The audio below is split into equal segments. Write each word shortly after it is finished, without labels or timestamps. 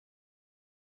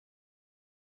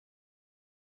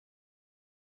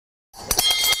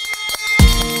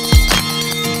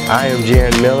I am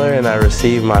Jaron Miller, and I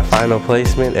received my final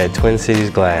placement at Twin Cities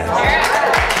Glass.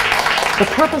 The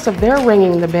purpose of their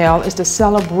ringing the bell is to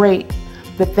celebrate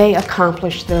that they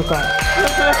accomplished their goal.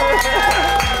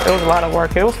 It was a lot of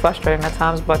work. It was frustrating at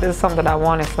times, but this is something that I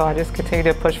wanted, so I just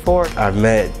continue to push forward. I've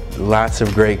met lots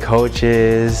of great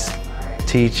coaches,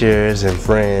 teachers, and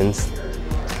friends.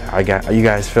 You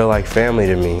guys feel like family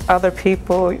to me. Other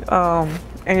people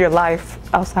in your life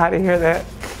outside of here that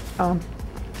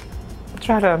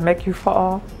try to make you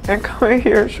fall, and come in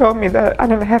here and show me that I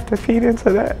didn't have to feed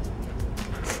into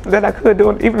that I could do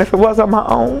it even if it was on my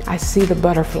own. I see the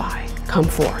butterfly come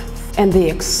forth, and the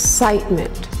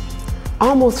excitement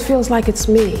almost feels like it's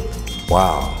me.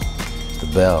 Wow,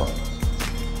 the bell.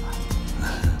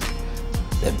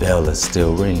 That bell is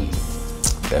still ringing.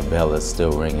 That bell is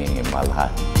still ringing in my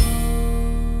life.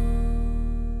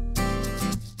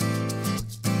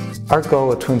 Our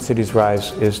goal at Twin Cities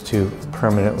Rise is to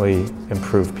permanently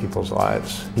improve people's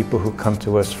lives. People who come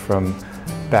to us from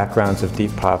backgrounds of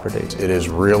deep poverty. It is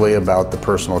really about the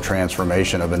personal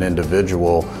transformation of an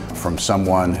individual from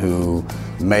someone who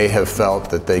may have felt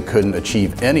that they couldn't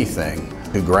achieve anything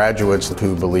to graduates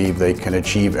who believe they can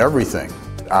achieve everything.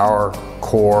 Our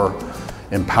core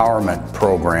empowerment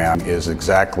program is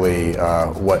exactly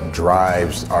what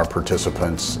drives our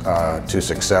participants to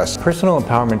success. Personal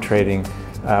empowerment training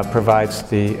provides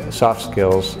the soft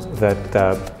skills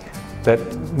that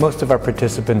most of our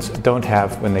participants don't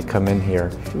have when they come in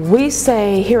here. We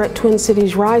say here at Twin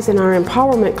Cities Rise in our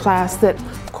empowerment class that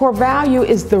core value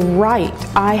is the right.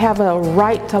 I have a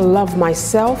right to love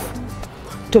myself,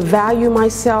 to value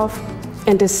myself,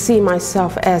 and to see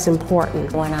myself as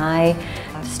important. When I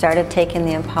started taking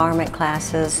the empowerment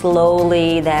classes,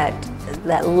 slowly that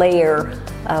layer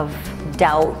of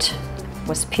doubt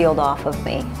was peeled off of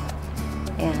me.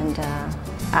 And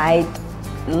I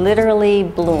literally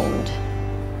bloomed.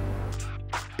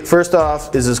 First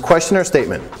off, is this question or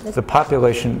statement? The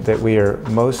population that we are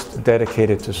most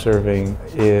dedicated to serving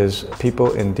is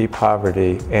people in deep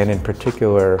poverty, and in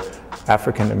particular,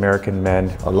 African American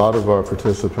men. A lot of our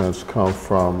participants come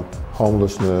from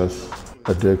homelessness,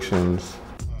 addictions,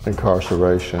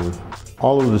 incarceration.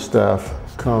 All of the staff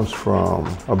comes from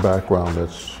a background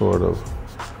that's sort of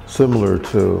similar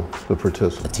to the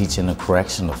participants. I teach in the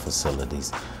correctional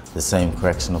facilities, the same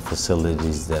correctional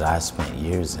facilities that I spent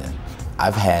years in.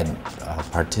 I've had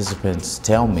participants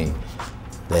tell me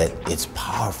that it's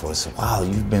powerful. It's, wow,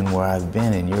 you've been where I've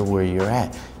been and you're where you're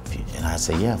at. And I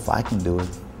say, yeah, if I can do it,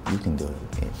 you can do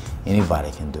it.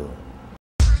 Anybody can do it.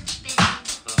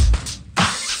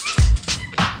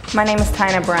 My name is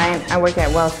Tina Bryant. I work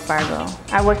at Wells Fargo.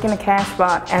 I work in the cash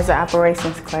vault as an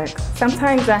operations clerk.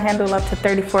 Sometimes I handle up to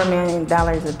 $34 million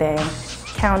a day,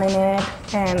 counting it,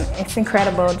 and it's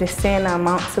incredible just seeing the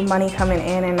amounts of money coming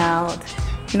in and out,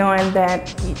 knowing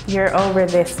that you're over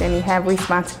this and you have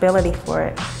responsibility for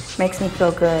it. Makes me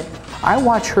feel good. I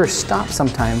watch her stop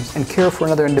sometimes and care for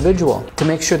another individual to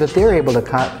make sure that they're able to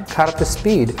caught up to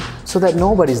speed so that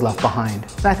nobody's left behind.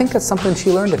 And I think that's something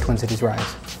she learned at Twin Cities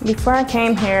Rise. Before I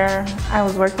came here, I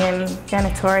was working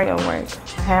janitorial work.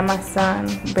 I had my son,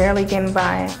 barely getting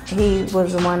by. He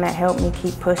was the one that helped me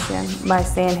keep pushing by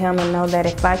seeing him and know that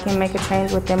if I can make a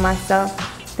change within myself,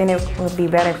 then it will be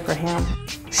better for him.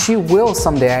 She will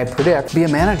someday, I predict, be a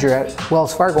manager at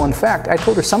Wells Fargo. In fact, I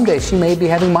told her someday she may be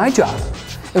having my job.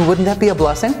 And wouldn't that be a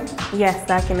blessing? Yes,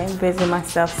 I can envision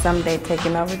myself someday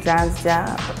taking over John's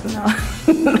job. No,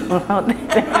 hold that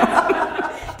down.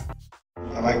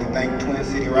 I'd like to thank Twin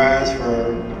City Rise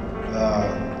for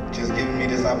just giving me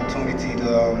this opportunity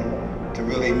to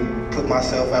really put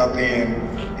myself out there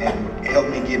and help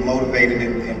me get motivated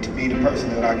and to be the person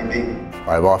that I can be.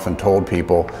 I've often told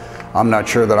people, I'm not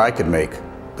sure that I could make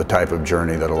the type of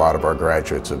journey that a lot of our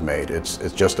graduates have made. It's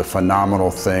just a phenomenal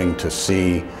thing to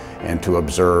see and to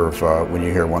observe when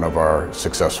you hear one of our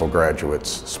successful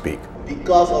graduates speak.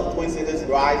 Because of Twin Cities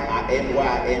Rise, I am where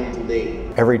I am today.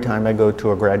 Every time I go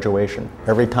to a graduation,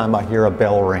 every time I hear a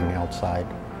bell ring outside,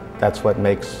 that's what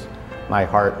makes my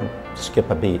heart skip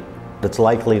a beat. It's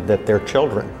likely that their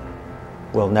children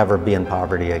will never be in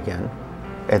poverty again,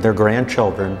 and their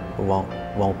grandchildren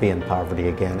won't be in poverty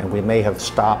again, and we may have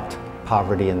stopped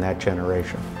poverty in that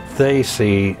generation. They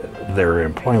see their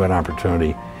employment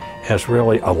opportunity as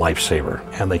really a lifesaver,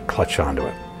 and they clutch onto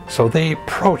it. So they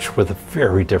approach with a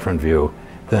very different view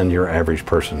than your average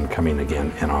person coming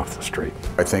again and off the street.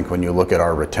 I think when you look at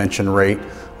our retention rate,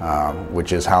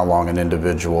 which is how long an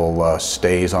individual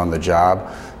stays on the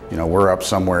job, you know, we're up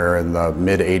somewhere in the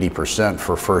mid 80%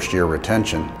 for first year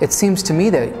retention. It seems to me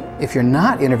that if you're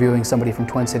not interviewing somebody from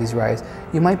Twin Cities Rise,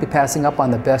 you might be passing up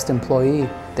on the best employee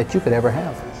that you could ever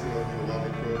have.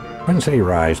 Twin City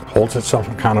Rise holds itself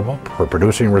accountable for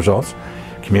producing results,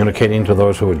 communicating to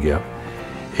those who would give.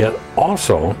 It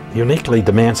also uniquely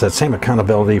demands that same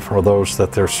accountability for those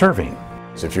that they're serving.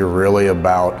 If you're really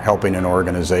about helping an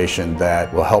organization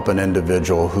that will help an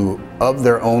individual who, of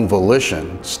their own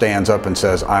volition, stands up and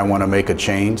says, I want to make a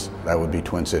change, that would be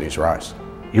Twin Cities Rise.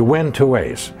 You win two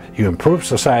ways. You improve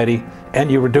society and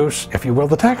you reduce, if you will,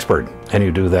 the tax burden. And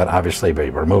you do that obviously by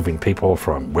removing people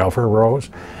from welfare rolls,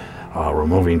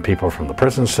 removing people from the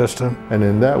prison system. And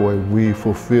in that way, we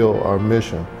fulfill our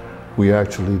mission. We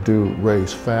actually do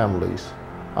raise families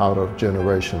out of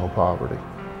generational poverty.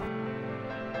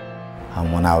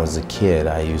 When I was a kid,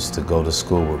 I used to go to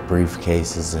school with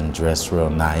briefcases and dress real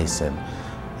nice, and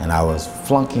I was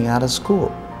flunking out of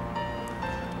school.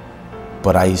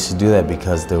 But I used to do that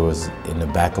because there was, in the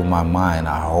back of my mind,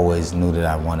 I always knew that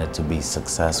I wanted to be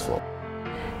successful.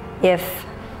 If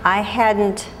I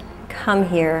hadn't come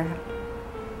here,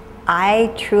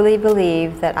 I truly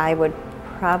believe that I would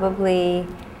probably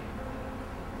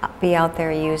be out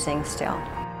there using still.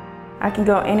 I can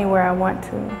go anywhere I want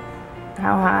to.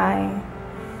 How high?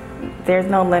 There's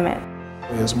no limit.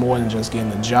 It's more than just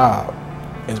getting a job.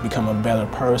 It's become a better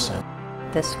person.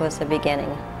 This was the beginning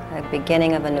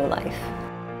of a new life.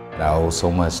 I owe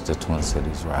so much to Twin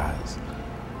Cities Rise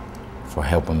for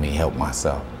helping me help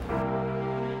myself.